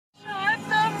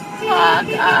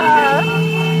fuck up!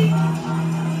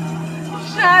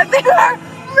 Shut there!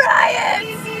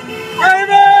 Riots!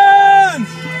 Ravens!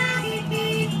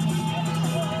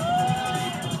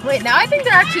 Wait, now I think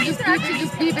they're actually just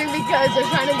beeping because they're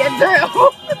trying to get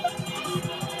through.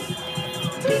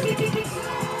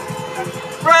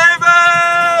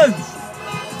 Ravens!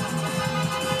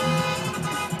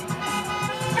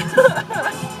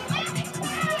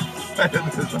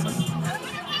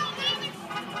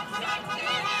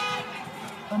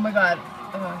 Oh my god.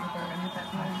 Oh, I think we're gonna hit that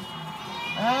time.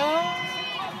 Oh.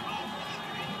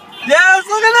 Yes,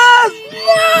 look at this!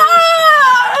 No!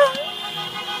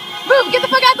 Move, get the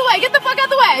fuck out the way, get the fuck out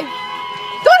the way!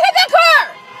 Don't hit that car!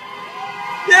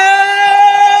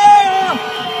 Yeah!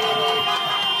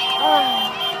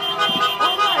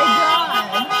 Oh my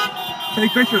god.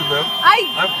 Take pictures, Viv.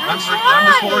 I'm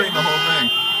recording the whole thing.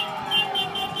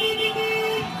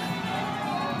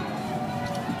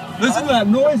 Listen to that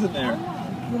noise in there. Oh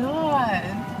my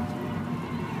god.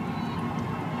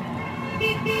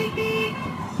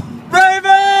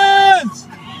 Ravens!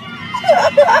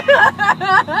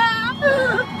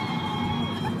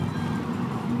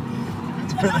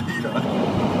 Turn the heat on.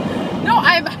 No,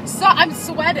 I'm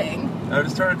sweating. No,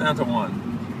 just turn it down to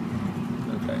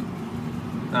 1. Okay.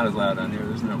 Not as loud down here.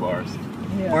 There's no bars.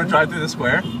 Yeah. Want to drive through the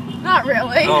square? Not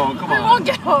really. Oh, come on. We won't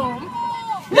get home.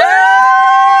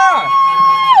 Yeah!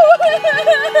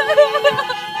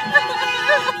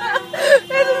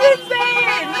 This is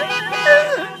insane.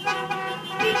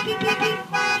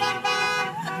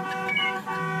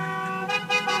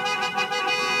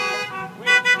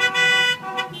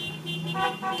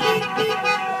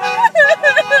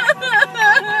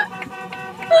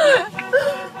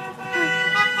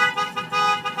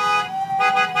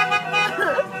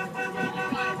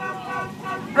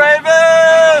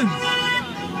 Ravens!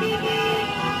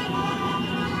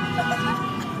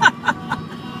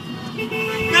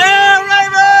 Yeah,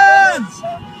 Ravens!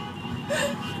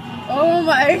 Oh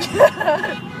my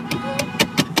god.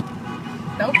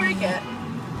 Don't break it.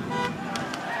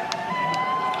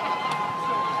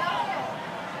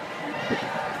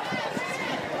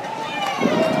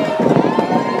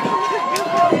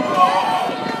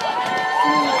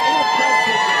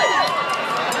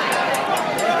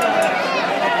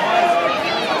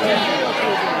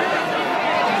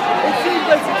 It seems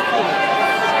like